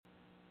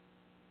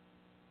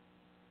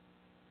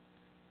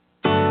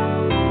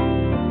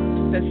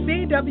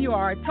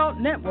CWR Talk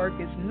Network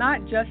is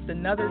not just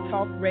another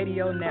talk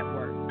radio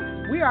network.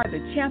 We are the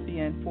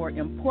champion for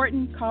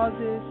important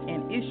causes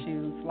and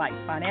issues like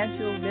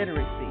financial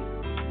literacy.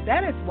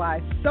 That is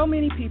why so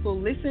many people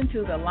listen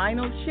to the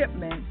Lionel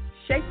Shipman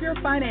Shape Your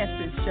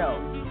Finances show.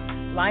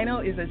 Lionel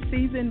is a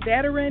seasoned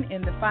veteran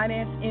in the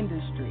finance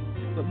industry,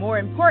 but more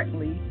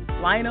importantly,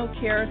 Lionel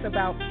cares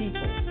about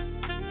people.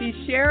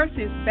 He shares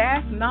his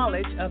vast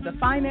knowledge of the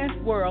finance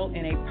world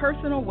in a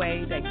personal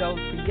way that goes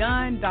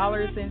beyond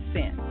dollars and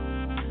cents,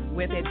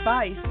 with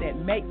advice that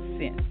makes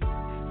sense.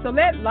 So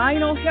let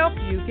Lionel help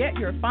you get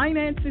your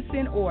finances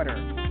in order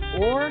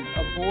or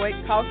avoid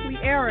costly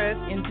errors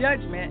in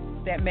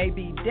judgment that may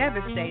be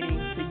devastating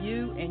to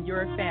you and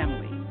your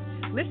family.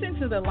 Listen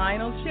to the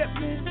Lionel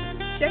Shipman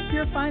Check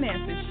Your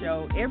Finances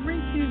show every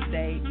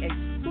Tuesday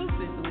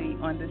exclusively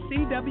on the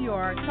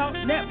CWR Talk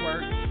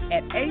Network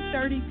at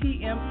 8:30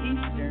 p.m.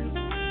 Eastern,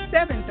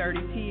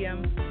 7:30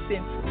 p.m.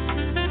 Central.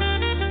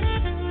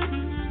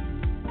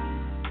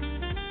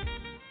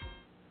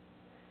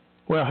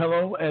 Well,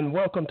 hello and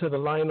welcome to the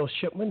Lionel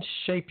Shipman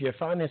Shape Your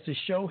Finances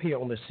show here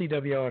on the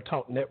CWR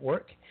Talk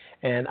Network.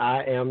 And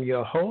I am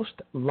your host,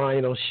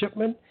 Lionel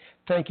Shipman.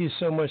 Thank you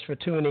so much for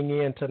tuning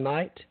in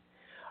tonight.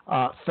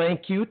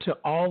 Thank you to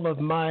all of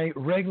my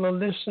regular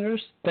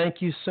listeners. Thank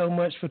you so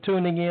much for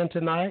tuning in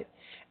tonight.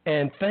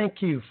 And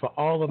thank you for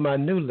all of my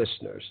new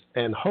listeners.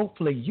 And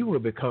hopefully you will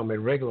become a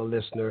regular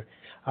listener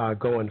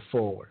going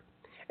forward.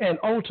 And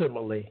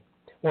ultimately,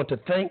 want to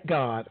thank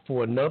God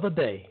for another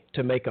day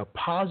to make a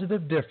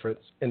positive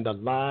difference in the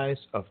lives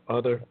of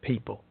other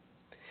people.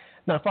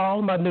 Now, for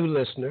all my new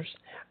listeners,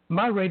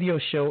 my radio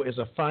show is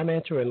a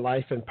financial and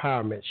life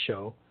empowerment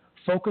show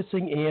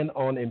focusing in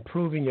on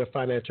improving your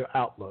financial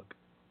outlook.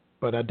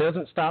 But it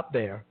doesn't stop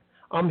there.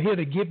 I'm here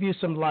to give you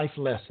some life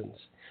lessons.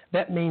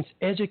 That means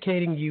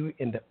educating you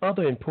in the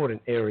other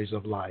important areas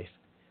of life,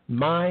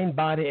 mind,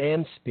 body,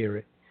 and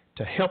spirit,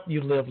 to help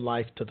you live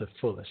life to the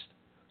fullest.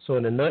 So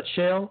in a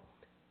nutshell,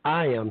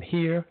 I am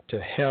here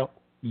to help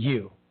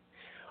you.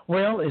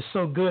 Well, it's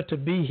so good to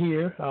be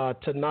here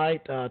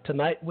tonight.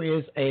 Tonight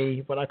is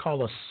what I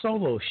call a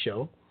solo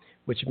show,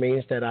 which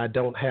means that I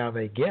don't have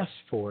a guest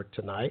for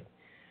tonight.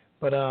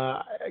 But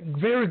a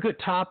very good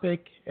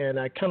topic, and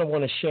I kind of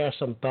want to share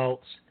some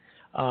thoughts,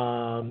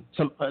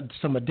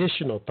 some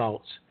additional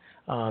thoughts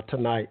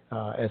tonight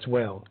as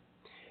well.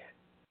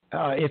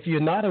 If you're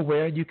not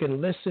aware, you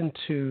can listen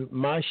to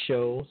my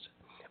shows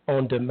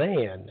on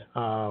demand.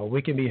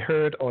 We can be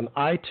heard on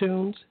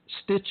iTunes,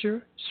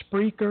 Stitcher,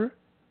 Spreaker,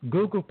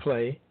 Google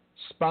Play,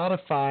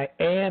 Spotify,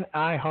 and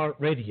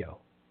iHeartRadio.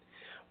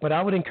 But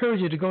I would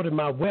encourage you to go to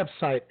my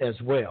website as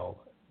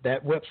well.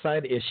 That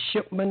website is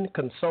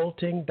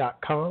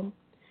shipmanconsulting.com.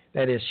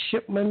 That is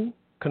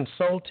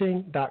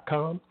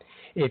shipmanconsulting.com.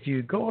 If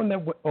you go on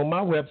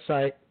my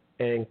website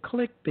and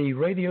click the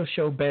radio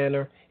show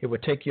banner, it will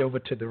take you over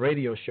to the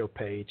radio show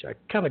page. I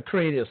kind of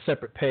created a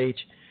separate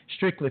page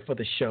strictly for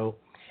the show.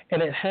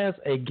 And it has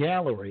a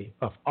gallery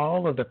of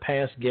all of the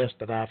past guests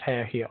that I've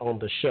had here on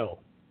the show.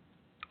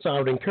 So I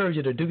would encourage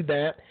you to do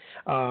that.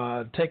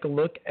 Take a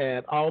look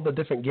at all the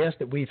different guests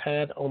that we've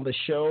had on the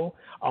show,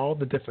 all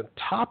the different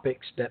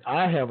topics that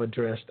I have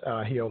addressed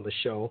here on the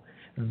show,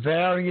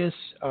 various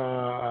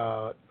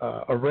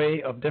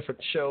array of different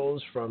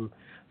shows from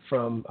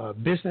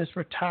business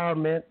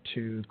retirement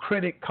to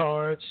credit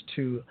cards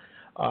to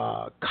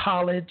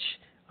college,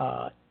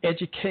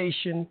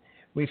 education.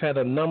 We've had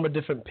a number of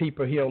different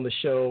people here on the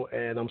show,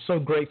 and I'm so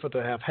grateful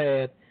to have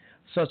had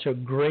such a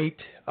great,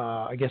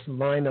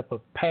 lineup of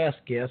past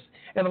guests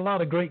and a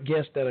lot of great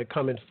guests that are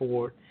coming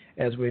forward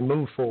as we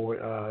move forward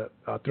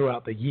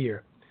throughout the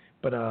year.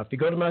 But if you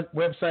go to my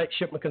website,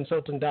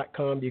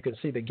 shipmanconsulting.com, you can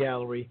see the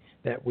gallery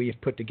that we've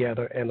put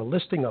together and a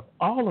listing of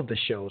all of the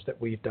shows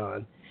that we've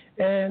done.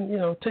 And,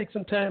 take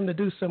some time to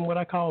do some what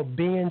I call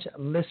binge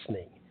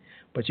listening.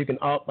 But you can,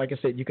 like I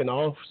said, you can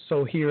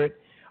also hear it,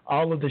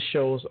 all of the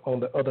shows on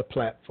the other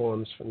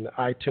platforms from the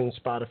iTunes,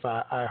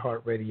 Spotify,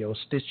 iHeartRadio,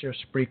 Stitcher,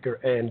 Spreaker,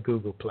 and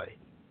Google Play.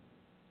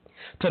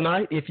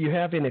 Tonight, if you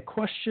have any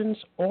questions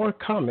or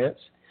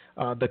comments,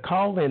 the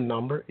call-in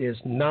number is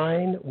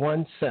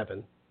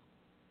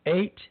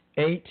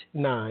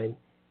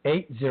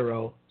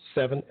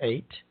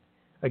 917-889-8078.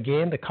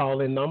 Again, the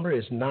call-in number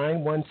is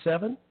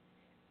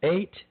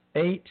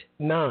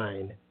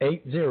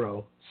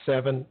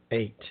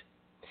 917-889-8078.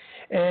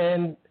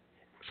 And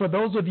for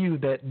those of you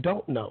that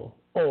don't know,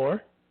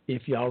 or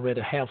if you already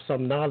have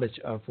some knowledge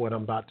of what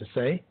I'm about to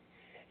say,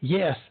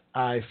 yes,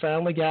 I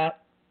finally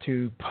got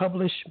to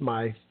publish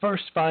my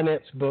first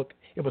finance book.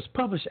 It was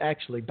published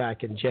actually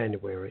back in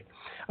January.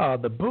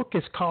 The book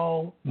is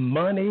called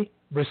Money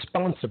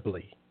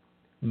Responsibly.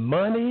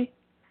 Money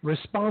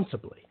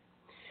Responsibly.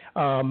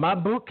 My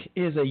book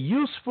is a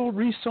useful,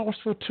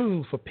 resourceful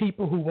tool for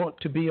people who want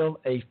to build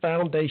a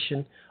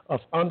foundation of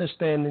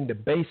understanding the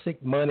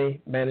basic money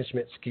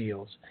management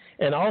skills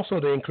and also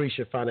to increase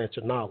your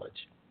financial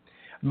knowledge.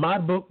 My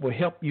book will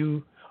help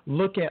you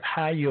look at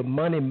how your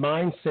money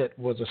mindset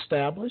was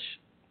established.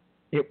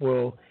 It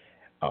will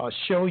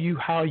show you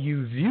how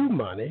you view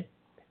money,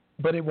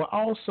 but it will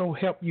also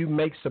help you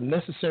make some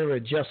necessary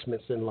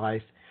adjustments in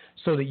life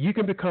so that you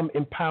can become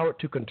empowered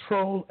to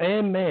control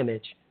and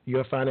manage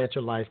your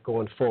financial life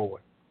going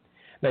forward.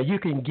 Now, you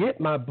can get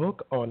my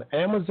book on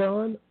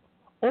Amazon,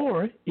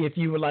 or if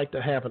you would like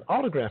to have an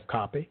autographed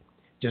copy,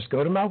 just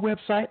go to my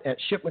website at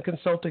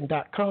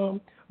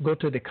shipmanconsulting.com, go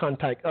to the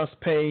Contact Us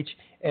page,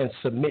 and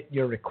submit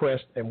your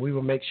request, and we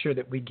will make sure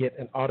that we get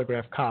an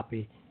autographed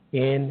copy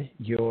in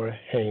your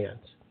hands.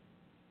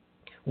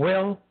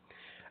 Well,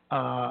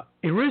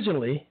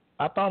 originally,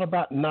 I thought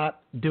about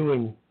not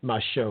doing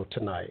my show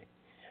tonight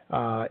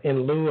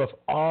in lieu of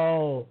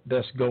all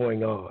that's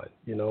going on,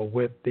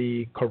 with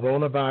the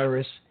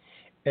coronavirus.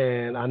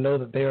 And I know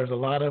that there's a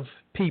lot of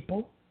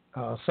people,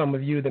 some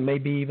of you that may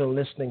be even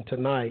listening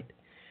tonight,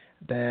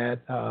 that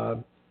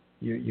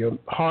your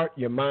heart,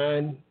 your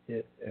mind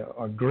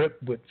are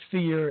gripped with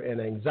fear and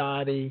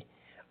anxiety,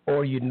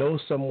 or you know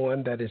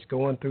someone that is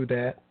going through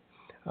that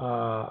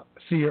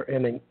fear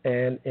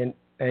and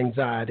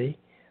anxiety.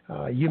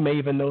 You may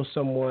even know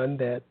someone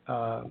that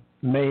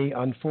may,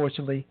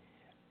 unfortunately,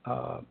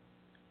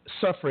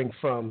 suffering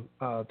from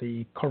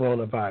the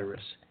coronavirus.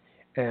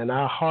 And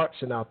our hearts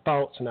and our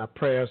thoughts and our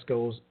prayers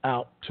goes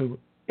out to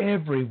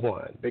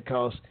everyone,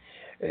 because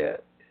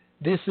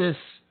this is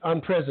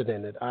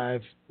unprecedented.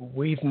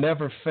 We've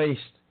never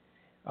faced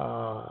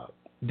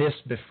this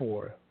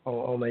before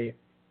on a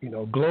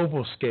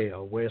global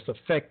scale, where it's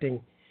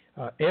affecting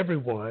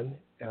everyone,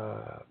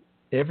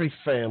 every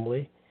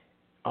family,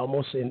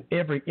 almost in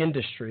every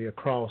industry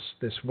across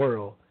this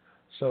world.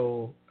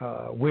 So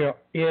we're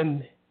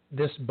in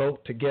this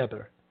boat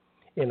together,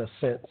 in a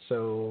sense.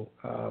 So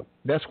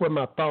that's where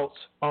my thoughts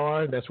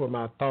are. That's where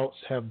my thoughts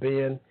have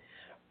been.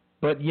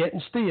 But yet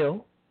and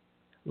still,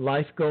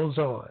 life goes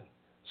on.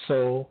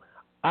 So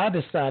I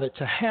decided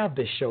to have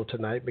this show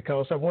tonight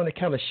because I want to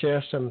kind of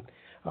share some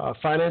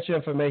financial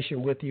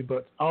information with you,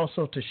 but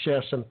also to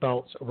share some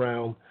thoughts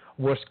around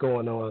what's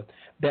going on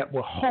that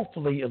will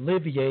hopefully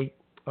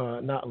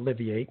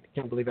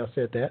can't believe I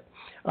said that,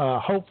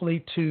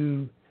 hopefully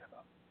to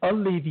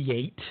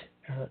alleviate,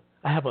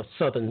 I have a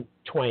southern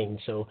twang,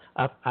 so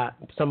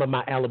some of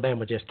my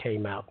Alabama just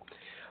came out.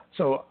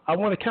 So I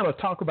want to kind of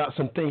talk about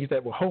some things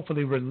that will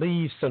hopefully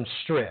relieve some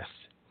stress,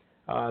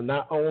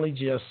 not only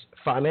just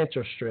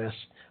financial stress,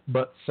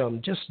 but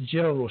some just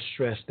general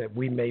stress that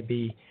we may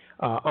be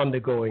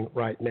undergoing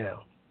right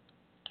now.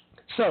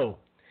 So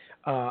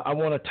I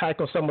want to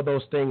tackle some of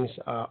those things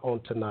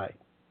on tonight.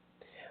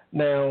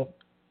 Now,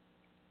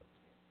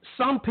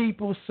 some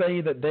people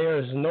say that there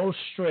is no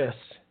stress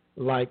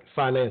like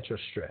financial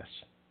stress.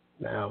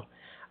 Now,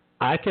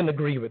 I can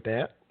agree with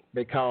that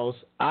because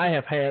I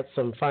have had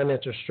some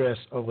financial stress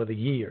over the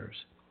years.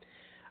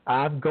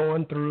 I've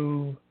gone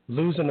through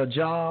losing a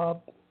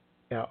job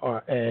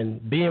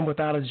and being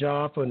without a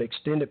job for an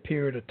extended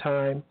period of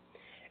time.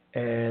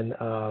 And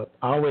I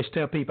always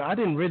tell people I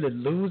didn't really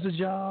lose a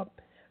job.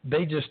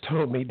 They just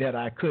told me that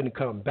I couldn't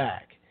come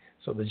back.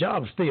 So the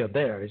job's still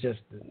there. It's just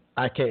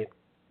I can't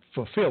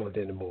fulfill it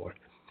anymore.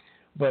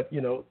 But,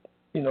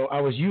 I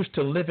was used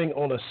to living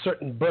on a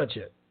certain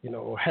budget,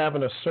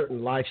 having a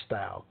certain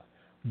lifestyle,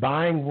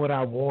 buying what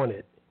I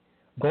wanted,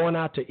 going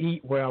out to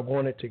eat where I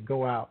wanted to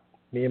go out,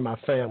 me and my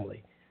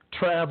family,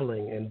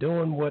 traveling and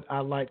doing what I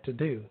like to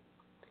do.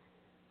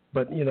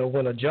 But,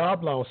 when a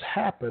job loss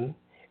happened,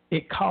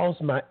 it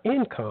caused my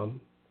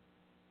income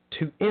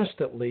to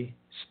instantly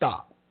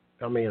stop.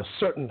 A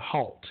certain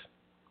halt.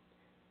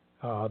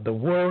 The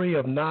worry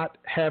of not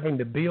having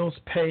the bills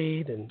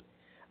paid and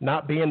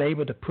not being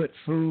able to put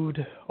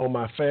food on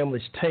my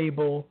family's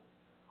table,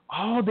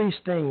 all these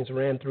things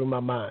ran through my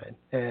mind.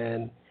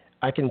 And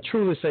I can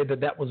truly say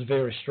that was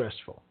very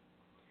stressful.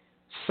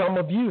 Some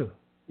of you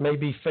may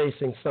be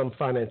facing some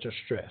financial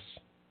stress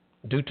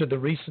due to the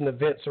recent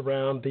events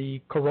around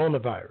the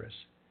coronavirus.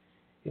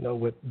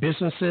 With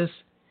businesses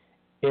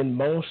in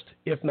most,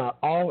 if not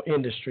all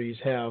industries,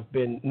 have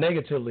been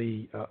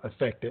negatively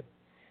affected.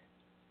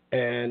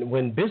 And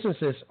when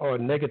businesses are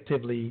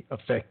negatively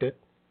affected,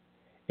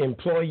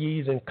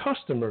 employees and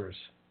customers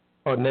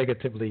are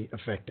negatively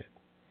affected.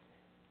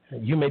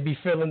 You may be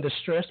feeling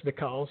distress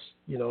because,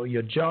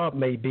 your job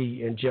may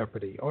be in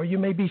jeopardy, or you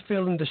may be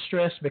feeling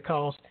distress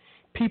because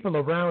people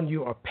around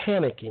you are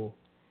panicking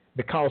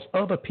because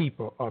other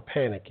people are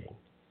panicking.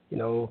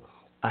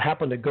 I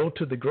happen to go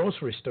to the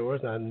grocery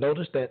stores and I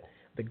noticed that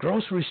the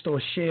grocery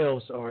store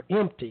shelves are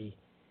empty.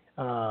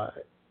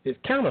 It's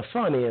kind of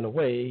funny in a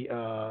way,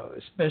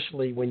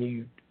 especially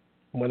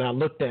when I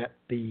looked at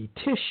the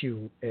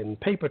tissue and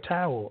paper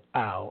towel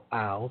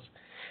aisles.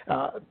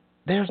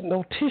 There's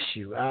no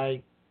tissue.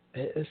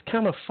 It's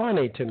kind of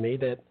funny to me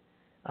that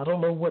I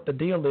don't know what the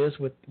deal is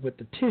with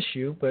the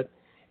tissue,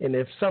 and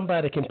if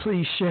somebody can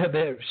please share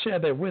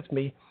that with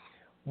me,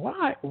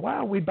 why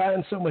are we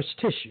buying so much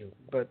tissue?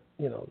 But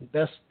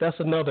that's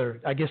another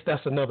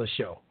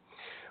show.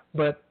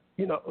 But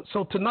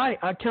so tonight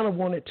I kind of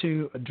wanted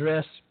to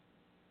address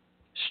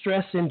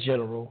stress in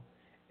general,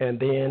 and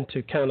then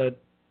to kind of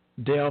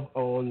delve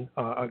on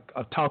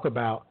talk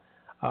about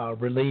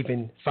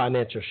relieving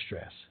financial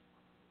stress.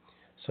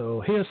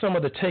 So here's some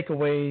of the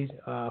takeaways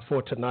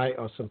for tonight,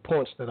 or some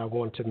points that I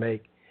want to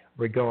make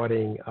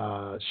regarding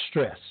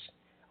stress.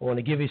 I want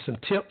to give you some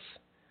tips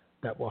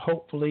that will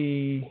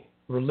hopefully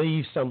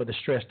relieve some of the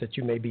stress that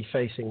you may be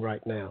facing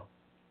right now.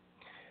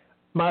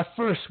 My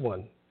first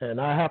one, and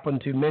I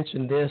happened to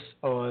mention this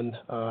on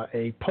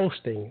a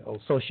posting on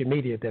social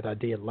media that I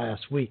did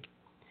last week.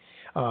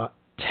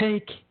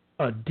 Take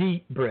a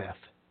deep breath.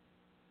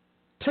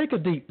 Take a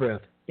deep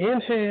breath.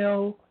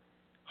 Inhale,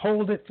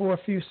 hold it for a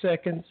few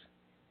seconds,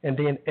 and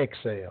then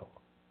exhale.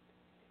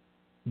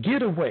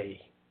 Get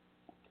away.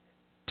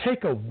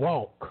 Take a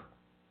walk.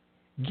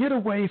 Get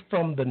away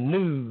from the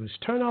news.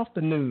 Turn off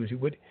the news.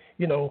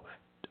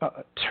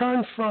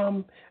 Turn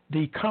from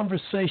the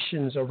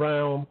conversations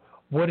around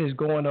what is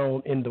going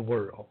on in the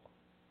world.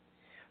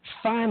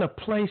 Find a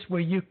place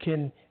where you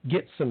can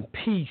get some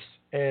peace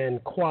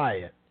and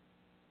quiet.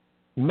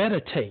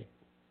 Meditate.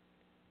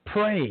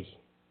 Pray.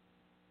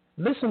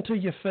 Listen to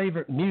your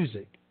favorite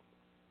music.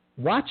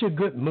 Watch a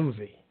good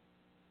movie.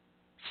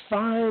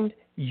 Find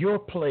your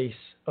place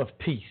of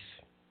peace.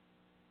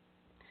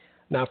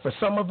 Now, for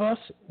some of us,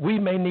 we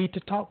may need to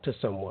talk to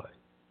someone.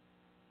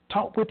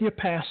 Talk with your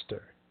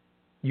pastor,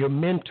 your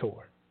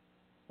mentor,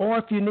 or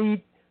if you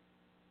need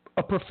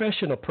a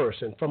professional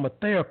person from a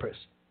therapist,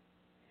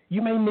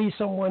 you may need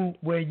someone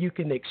where you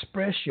can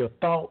express your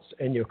thoughts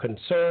and your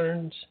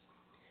concerns.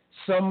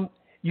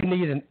 You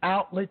need an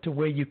outlet to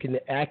where you can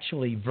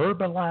actually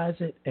verbalize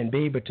it and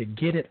be able to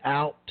get it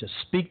out, to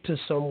speak to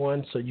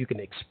someone so you can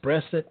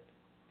express it.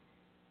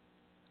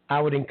 I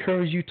would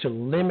encourage you to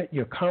limit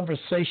your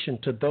conversation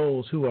to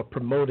those who are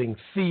promoting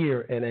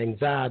fear and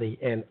anxiety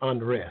and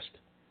unrest.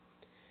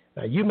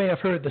 Now, you may have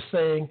heard the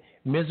saying,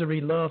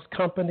 misery loves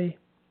company.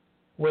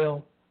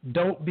 Well,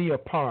 don't be a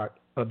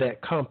part of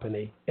that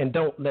company, and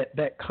don't let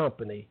that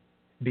company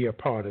be a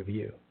part of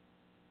you.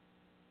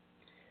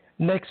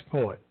 Next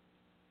point.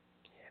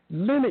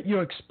 Limit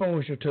your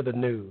exposure to the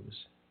news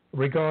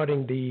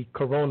regarding the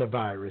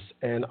coronavirus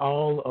and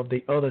all of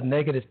the other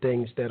negative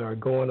things that are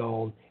going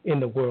on in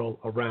the world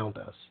around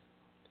us.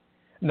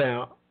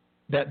 Now,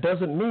 that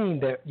doesn't mean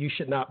that you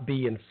should not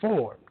be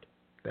informed.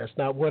 That's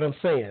not what I'm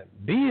saying.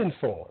 Be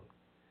informed.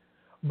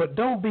 But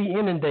don't be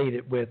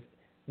inundated with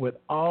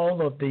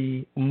all of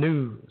the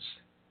news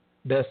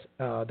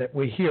that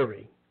we're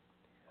hearing.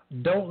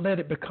 Don't let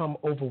it become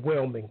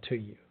overwhelming to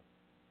you.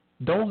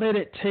 Don't let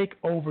it take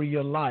over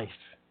your life.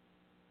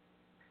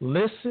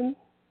 Listen,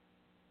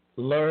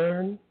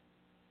 learn,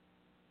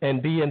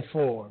 and be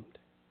informed.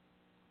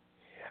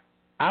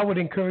 I would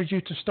encourage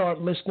you to start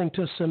listening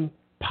to some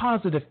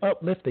positive,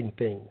 uplifting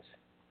things.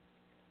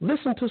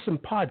 Listen to some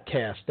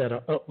podcasts that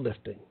are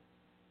uplifting.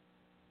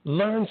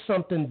 Learn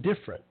something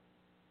different.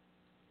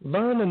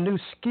 Learn a new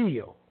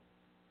skill.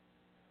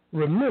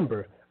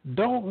 Remember,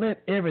 don't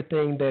let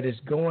everything that is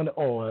going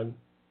on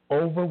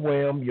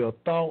overwhelm your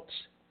thoughts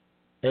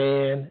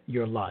and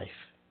your life.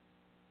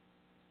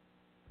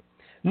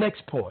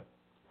 Next point.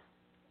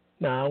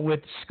 Now,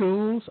 with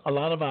schools, a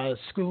lot of our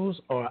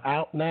schools are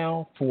out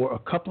now for a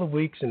couple of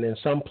weeks, and in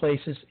some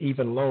places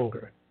even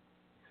longer.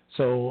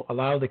 So a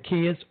lot of the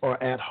kids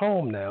are at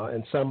home now,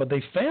 and some of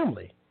the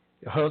family,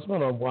 your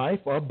husband or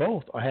wife or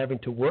both, are having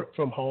to work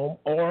from home,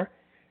 or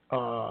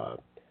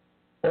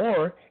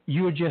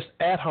you're just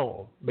at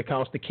home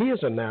because the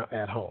kids are now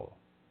at home.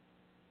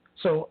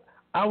 So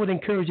I would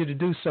encourage you to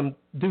do some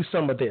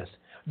of this.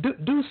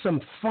 Do some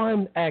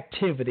fun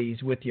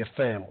activities with your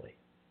family.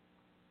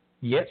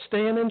 Yet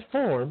staying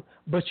informed,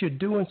 but you're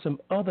doing some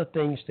other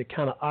things to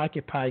kind of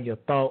occupy your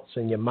thoughts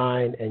and your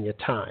mind and your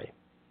time.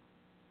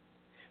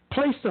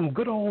 Play some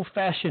good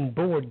old-fashioned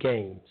board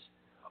games,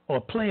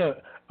 or play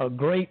a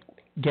great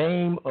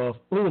game of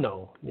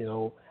Uno. You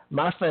know,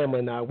 my family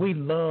and I, we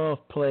love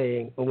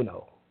playing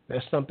Uno.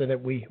 That's something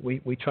that we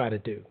try to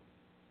do.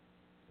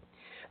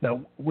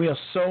 Now,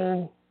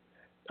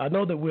 I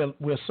know that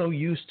we're so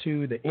used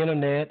to the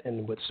internet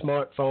and with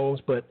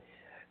smartphones, but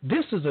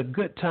this is a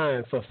good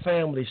time for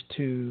families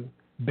to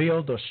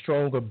build a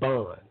stronger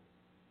bond.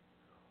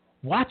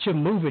 Watch a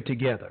movie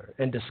together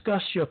and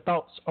discuss your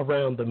thoughts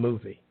around the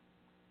movie.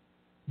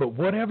 But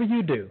whatever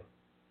you do,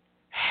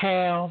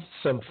 have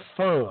some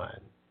fun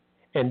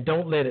and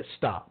don't let it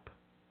stop.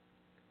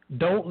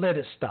 Don't let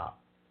it stop.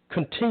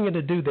 Continue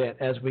to do that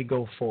as we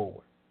go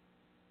forward.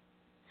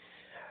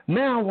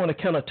 Now I want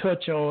to kind of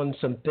touch on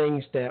some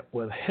things that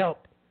will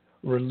help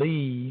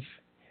relieve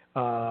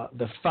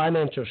the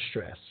financial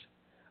stress.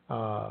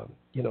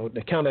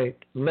 To kind of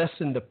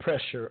lessen the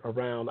pressure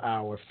around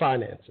our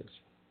finances.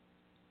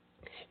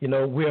 You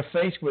know, we're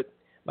faced with,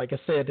 like I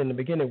said in the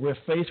beginning, we're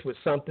faced with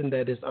something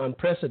that is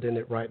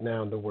unprecedented right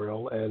now in the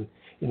world. And,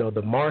 you know,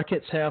 the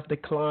markets have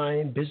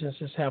declined,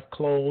 businesses have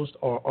closed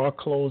or are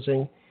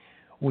closing.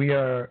 We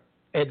are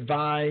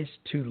advised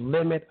to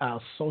limit our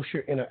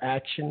social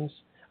interactions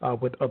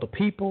with other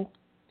people.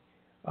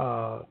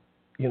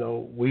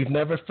 We've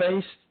never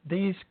faced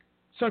these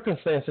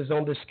circumstances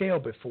on this scale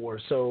before.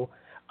 So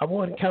I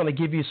want to kind of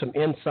give you some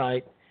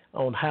insight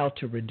on how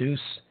to reduce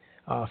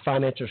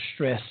financial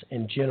stress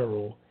in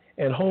general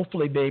and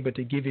hopefully be able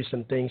to give you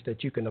some things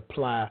that you can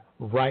apply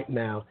right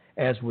now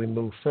as we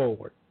move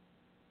forward.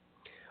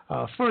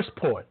 First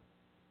point,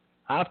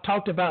 I've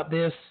talked about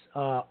this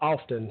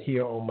often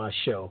here on my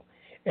show,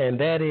 and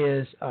that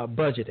is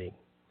budgeting.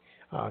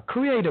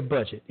 Create a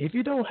budget. If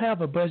you don't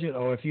have a budget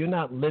or if you're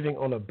not living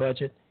on a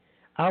budget,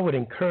 I would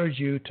encourage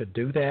you to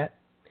do that.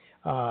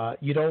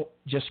 You don't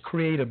just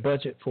create a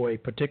budget for a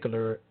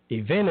particular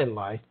event in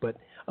life, but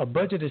a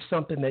budget is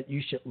something that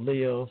you should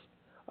live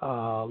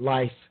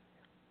life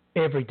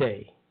every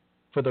day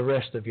for the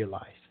rest of your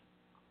life.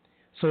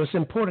 So it's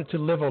important to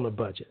live on a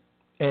budget,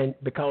 and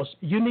because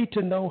you need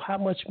to know how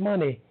much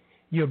money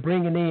you're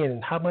bringing in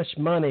and how much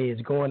money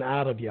is going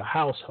out of your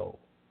household.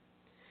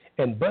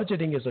 And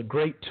budgeting is a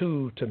great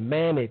tool to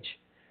manage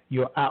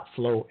your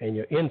outflow and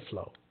your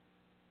inflow.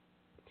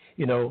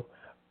 You know,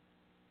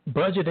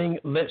 budgeting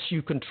lets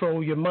you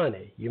control your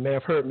money. You may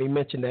have heard me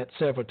mention that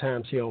several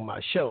times here on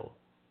my show.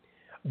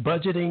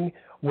 Budgeting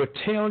will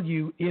tell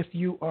you if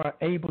you are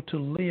able to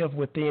live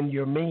within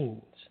your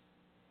means.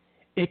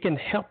 It can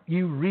help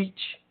you reach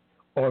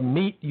or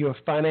meet your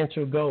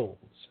financial goals.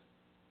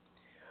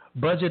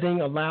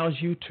 Budgeting allows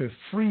you to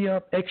free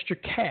up extra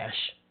cash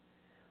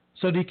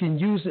so that you can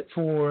use it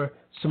for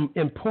some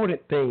important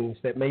things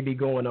that may be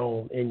going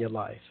on in your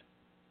life.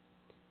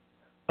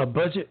 A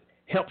budget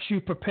helps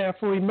you prepare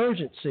for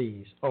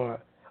emergencies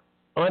or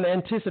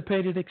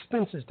unanticipated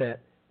expenses that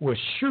will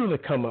surely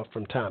come up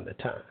from time to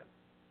time.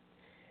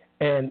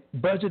 And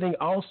budgeting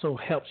also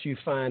helps you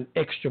find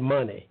extra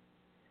money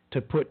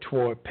to put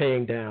toward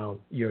paying down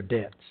your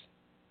debts.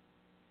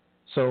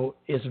 So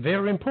it's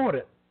very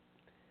important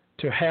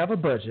to have a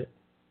budget,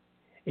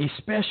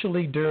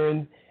 especially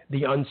during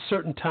the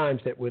uncertain times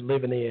that we're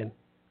living in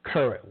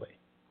currently.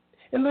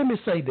 And let me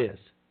say this.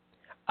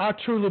 I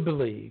truly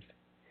believe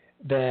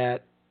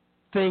that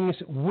things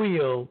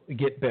will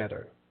get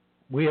better.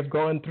 We have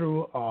gone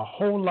through a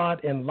whole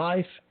lot in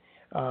life,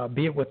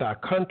 be it with our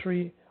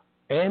country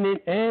and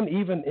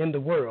even in the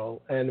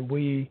world, and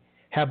we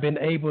have been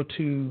able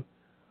to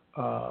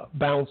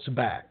bounce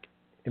back.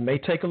 It may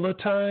take a little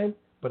time,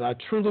 but I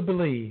truly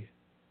believe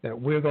that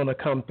we're going to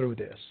come through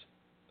this.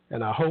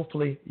 And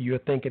hopefully you're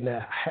thinking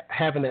that,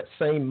 having that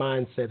same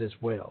mindset as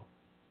well.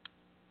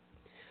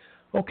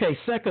 Okay,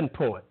 second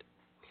point.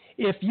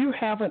 If you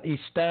haven't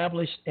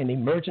established an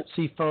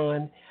emergency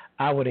fund,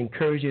 I would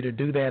encourage you to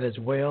do that as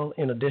well,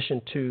 in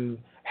addition to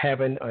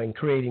having and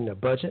creating a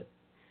budget.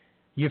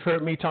 You've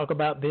heard me talk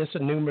about this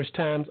numerous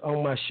times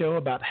on my show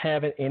about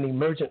having an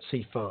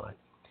emergency fund.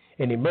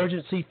 An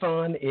emergency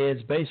fund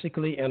is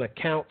basically an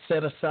account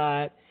set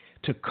aside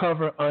to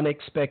cover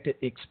unexpected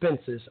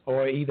expenses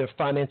or either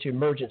financial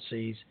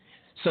emergencies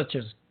such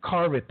as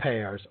car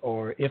repairs,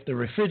 or if the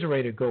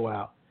refrigerator go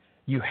out,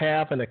 you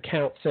have an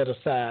account set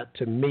aside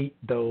to meet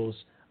those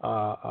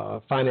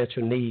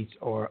financial needs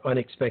or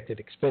unexpected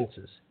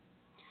expenses.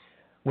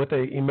 With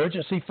an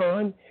emergency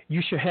fund,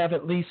 you should have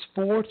at least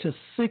 4 to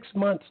 6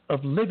 months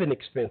of living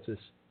expenses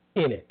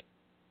in it.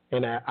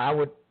 And I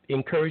would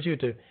encourage you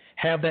to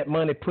have that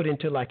money put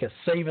into like a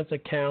savings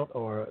account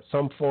or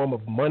some form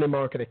of money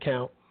market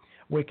account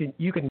where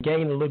you can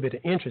gain a little bit of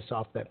interest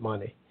off that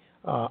money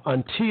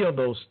until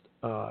those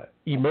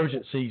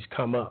emergencies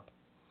come up.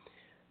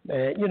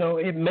 You know,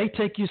 it may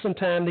take you some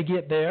time to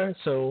get there.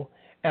 So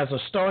as a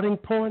starting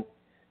point,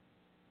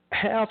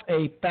 have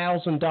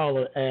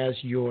 $1,000 as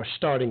your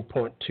starting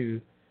point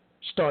to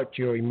start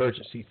your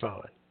emergency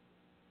fund.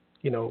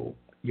 You know,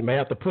 you may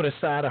have to put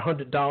aside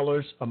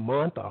 $100 a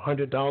month or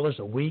 $100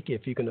 a week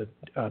if you're going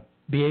to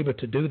be able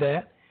to do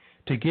that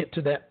to get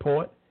to that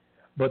point.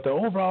 But the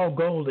overall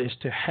goal is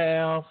to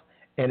have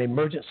an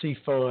emergency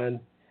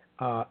fund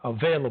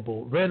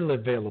readily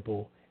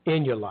available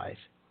in your life.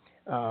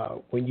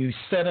 When you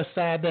set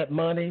aside that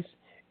money,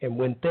 and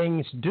when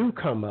things do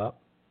come up,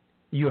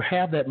 you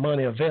have that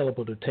money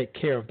available to take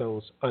care of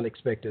those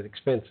unexpected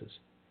expenses.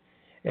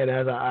 And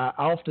as I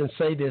often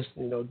say this,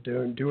 you know,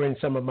 during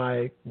some of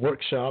my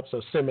workshops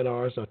or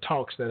seminars or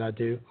talks that I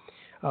do,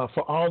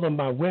 for all of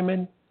my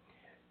women,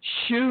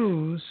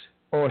 shoes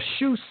or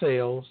shoe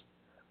sales,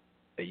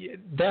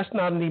 that's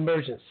not an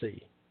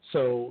emergency.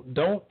 So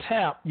don't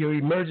tap your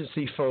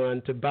emergency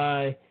fund to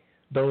buy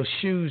those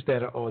shoes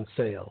that are on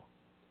sale.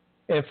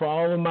 And for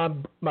all of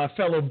my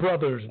fellow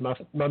brothers,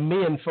 my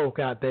men folk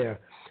out there,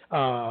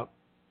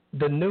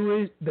 the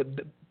new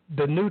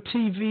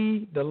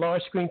TV, the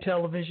large screen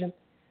television,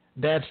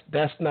 that's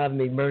not an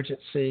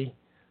emergency.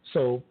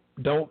 So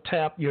don't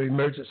tap your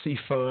emergency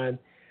fund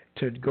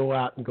to go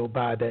out and go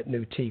buy that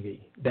new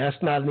TV. That's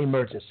not an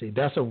emergency.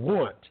 That's a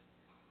want.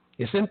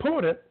 It's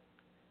important,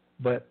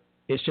 but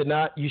you should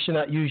not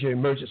use your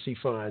emergency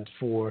fund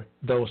for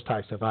those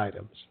types of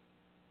items.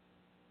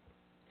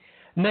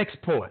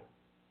 Next point.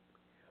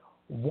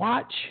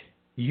 Watch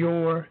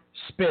your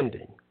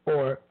spending,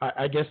 or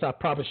I guess I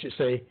probably should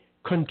say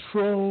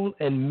control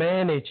and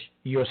manage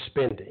your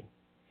spending,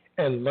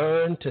 and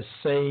learn to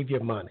save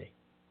your money.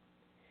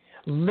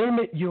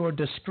 Limit your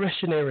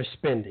discretionary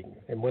spending.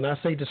 And when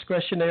I say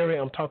discretionary,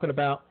 I'm talking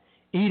about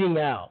eating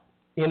out,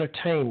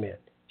 entertainment,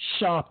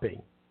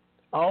 shopping,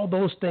 all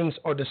those things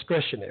are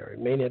discretionary,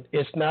 meaning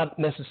it's not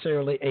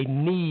necessarily a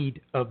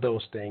need of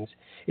those things.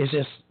 It's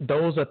just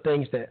those are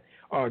things that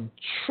are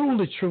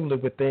truly, truly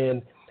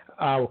within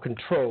our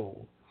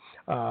control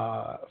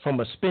from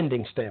a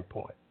spending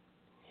standpoint.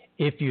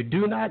 If you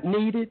do not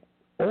need it,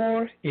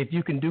 or if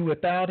you can do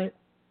without it,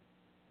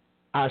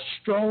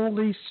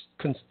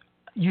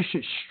 you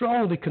should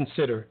strongly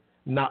consider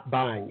not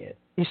buying it,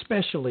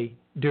 especially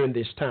during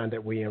this time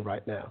that we're in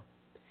right now.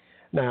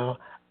 Now,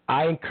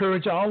 I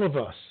encourage all of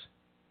us,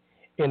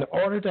 in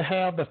order to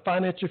have the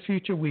financial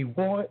future we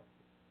want,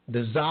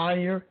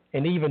 desire,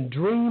 and even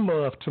dream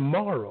of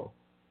tomorrow,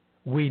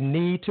 we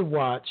need to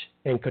watch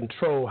and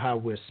control how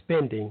we're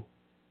spending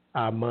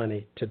our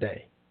money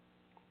today.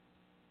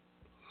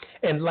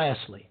 And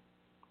lastly,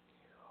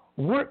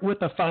 work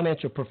with a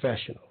financial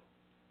professional.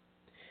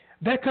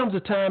 There comes a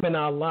time in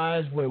our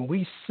lives when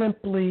we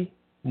simply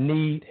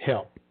need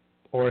help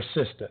or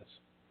assistance,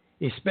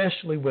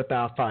 especially with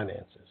our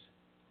finances.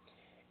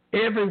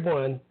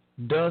 Everyone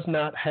does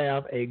not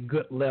have a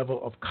good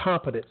level of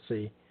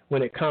competency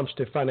when it comes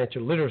to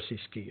financial literacy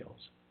skills.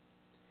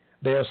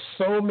 There are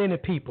so many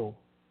people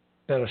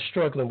that are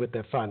struggling with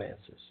their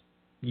finances.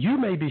 You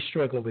may be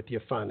struggling with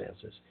your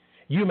finances.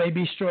 You may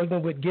be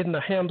struggling with getting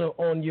a handle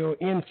on your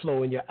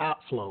inflow and your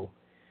outflow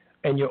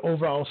and your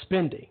overall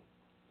spending.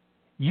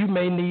 You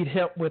may need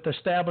help with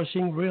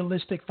establishing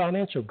realistic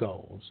financial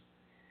goals.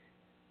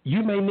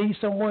 You may need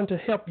someone to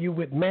help you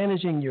with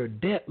managing your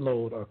debt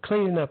load or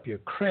cleaning up your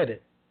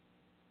credit.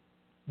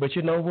 But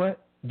you know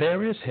what?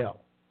 There is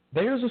help.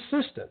 There's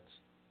assistance.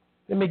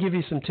 Let me give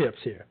you some tips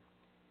here.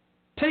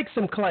 Take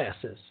some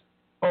classes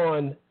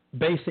on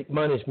basic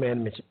money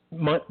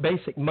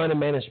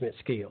management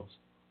skills.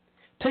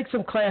 Take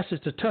some classes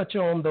to touch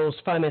on those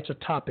financial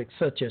topics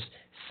such as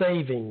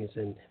savings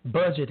and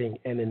budgeting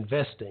and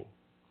investing.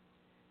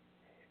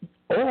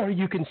 Or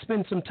you can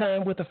spend some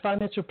time with a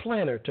financial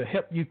planner to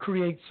help you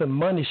create some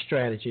money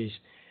strategies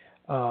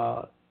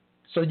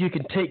so you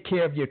can take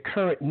care of your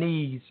current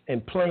needs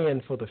and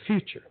plan for the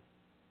future.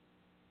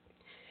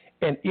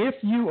 And if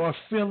you are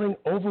feeling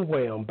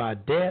overwhelmed by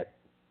debt,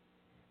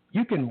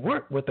 you can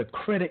work with a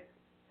credit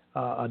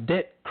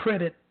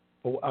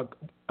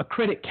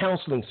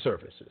counseling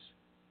services.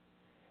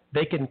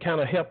 They can kind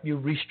of help you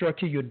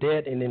restructure your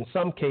debt, and in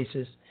some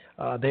cases,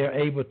 they're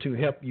able to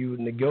help you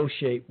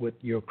negotiate with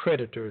your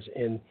creditors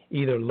in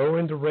either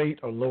lowering the rate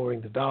or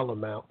lowering the dollar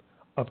amount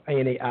of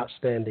any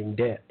outstanding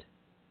debt.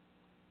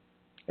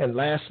 And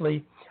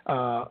lastly,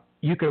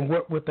 you can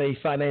work with a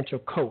financial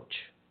coach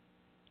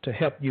to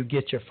help you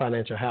get your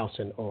financial house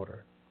in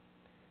order.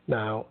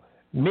 Now,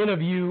 many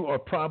of you are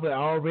probably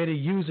already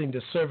using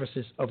the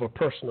services of a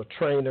personal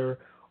trainer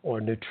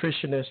or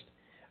nutritionist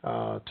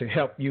to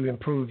help you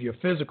improve your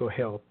physical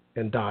health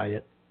and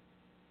diet.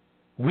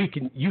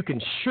 You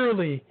can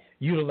surely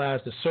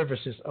utilize the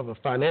services of a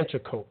financial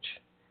coach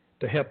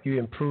to help you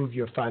improve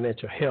your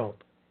financial health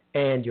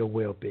and your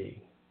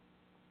well-being.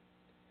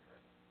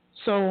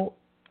 So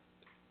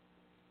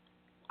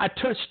I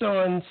touched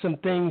on some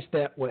things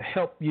that will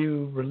help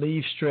you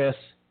relieve stress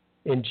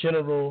in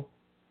general,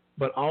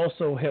 but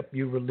also help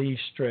you relieve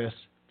stress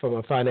from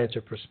a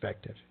financial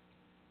perspective.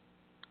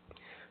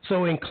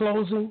 So in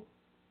closing,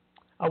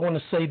 I want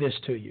to say this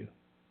to you.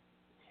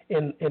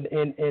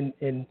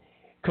 In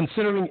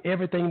considering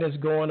everything that's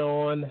going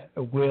on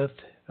with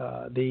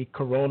the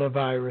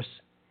coronavirus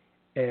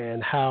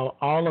and how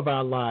all of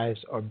our lives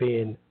are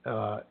being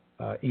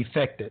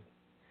affected,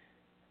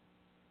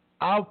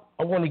 I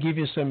want to give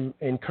you some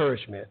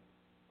encouragement.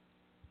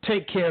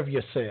 Take care of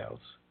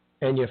yourselves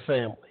and your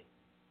family.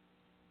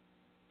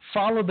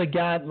 Follow the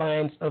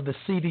guidelines of the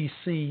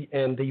CDC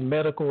and the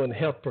medical and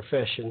health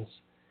professions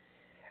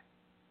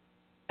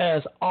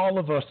as all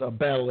of us are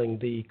battling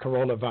the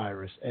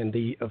coronavirus and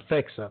the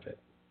effects of it.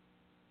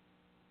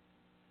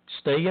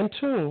 Stay in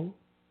tune.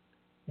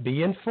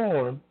 Be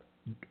informed.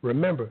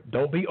 Remember,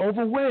 don't be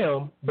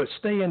overwhelmed, but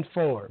stay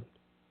informed.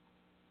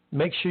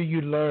 Make sure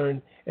you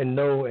learn and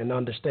know and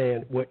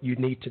understand what you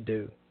need to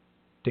do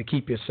to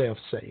keep yourself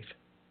safe.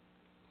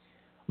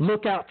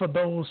 Look out for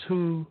those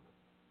who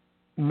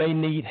may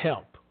need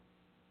help.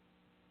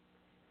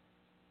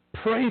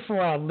 Pray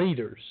for our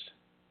leaders.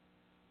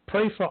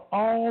 Pray for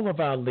all of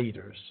our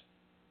leaders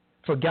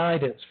for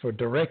guidance, for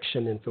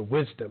direction, and for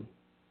wisdom.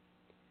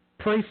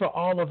 Pray for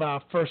all of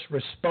our first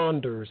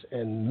responders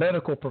and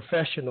medical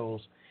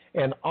professionals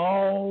and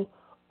all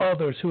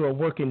others who are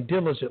working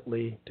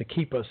diligently to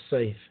keep us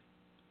safe.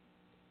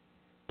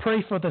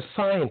 Pray for the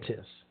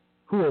scientists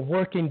who are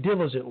working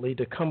diligently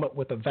to come up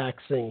with a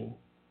vaccine.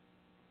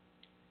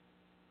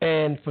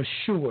 And for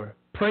sure,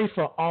 pray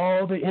for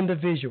all the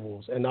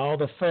individuals and all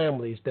the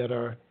families that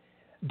are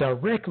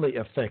directly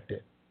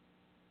affected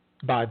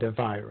by the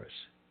virus.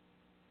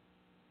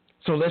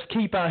 So let's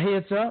keep our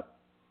heads up.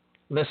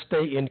 Let's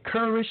stay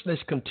encouraged.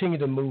 Let's continue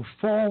to move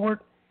forward.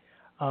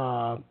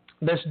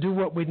 Let's do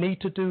what we need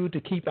to do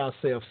to keep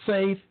ourselves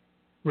safe.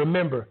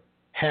 Remember,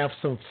 have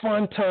some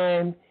fun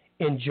time.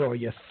 Enjoy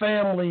your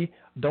family.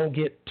 Don't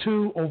get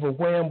too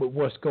overwhelmed with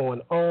what's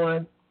going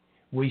on.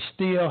 we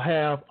still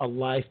have a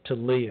life to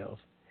live,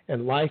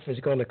 and life is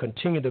going to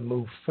continue to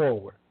move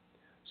forward.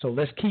 So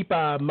let's keep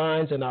our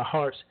minds and our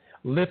hearts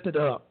lifted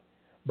up,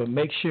 but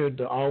make sure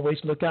to always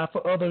look out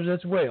for others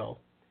as well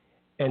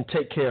and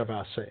take care of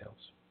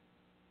ourselves.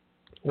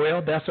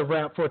 Well, that's a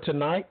wrap for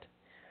tonight.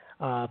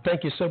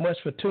 Thank you so much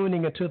for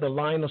tuning into the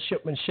Lionel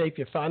Shipman Shape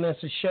Your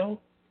Finances show.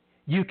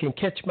 You can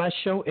catch my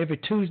show every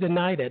Tuesday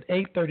night at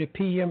 8:30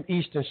 p.m.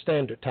 Eastern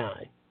Standard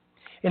Time.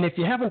 And if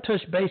you haven't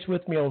touched base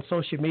with me on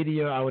social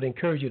media, I would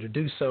encourage you to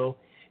do so.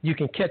 You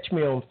can catch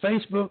me on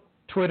Facebook,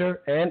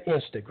 Twitter, and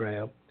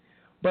Instagram.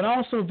 But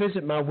also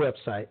visit my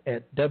website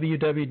at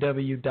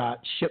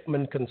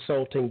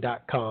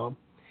www.shipmanconsulting.com.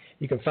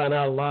 You can find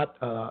out a lot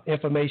of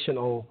information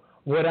on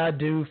what I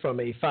do from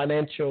a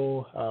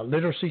financial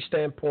literacy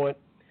standpoint,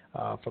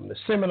 from the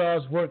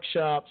seminars,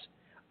 workshops.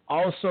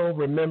 Also,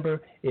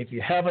 remember, if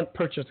you haven't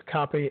purchased a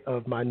copy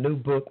of my new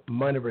book,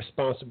 Money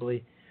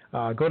Responsibly,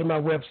 go to my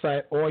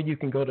website, or you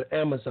can go to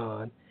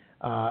Amazon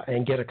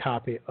and get a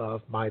copy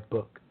of my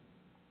book.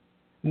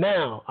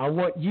 Now, I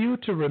want you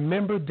to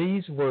remember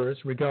these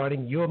words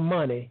regarding your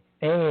money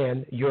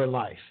and your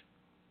life.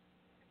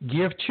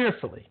 Give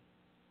cheerfully,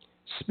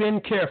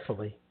 spend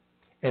carefully,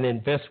 and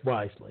invest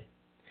wisely.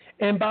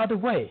 And by the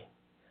way,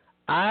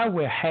 I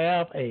will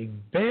have a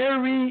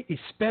very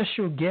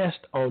special guest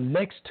on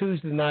next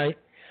Tuesday night.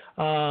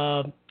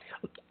 All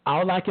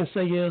I can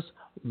say is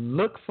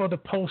look for the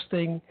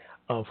posting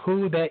of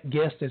who that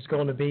guest is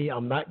going to be.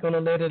 I'm not going to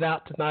let it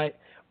out tonight,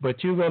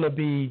 but you're going to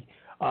be,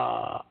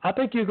 I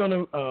think you're going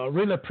to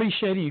really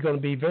appreciate it. You're going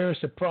to be very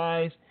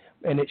surprised,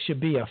 and it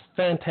should be a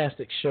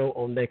fantastic show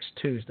on next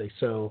Tuesday.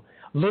 So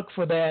look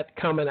for that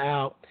coming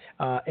out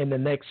in the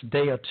next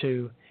day or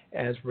two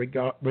as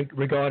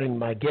regarding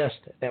my guest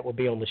that will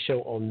be on the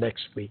show on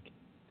next week.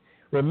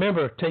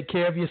 Remember, take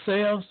care of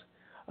yourselves.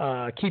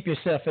 Keep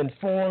yourself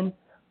informed.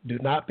 Do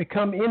not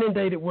become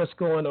inundated with what's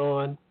going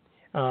on.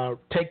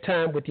 Take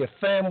time with your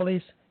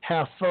families.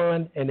 Have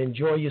fun and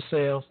enjoy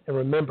yourselves. And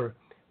remember,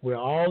 we're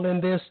all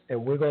in this,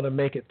 and we're going to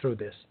make it through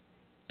this.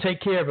 Take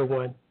care,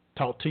 everyone.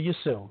 Talk to you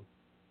soon.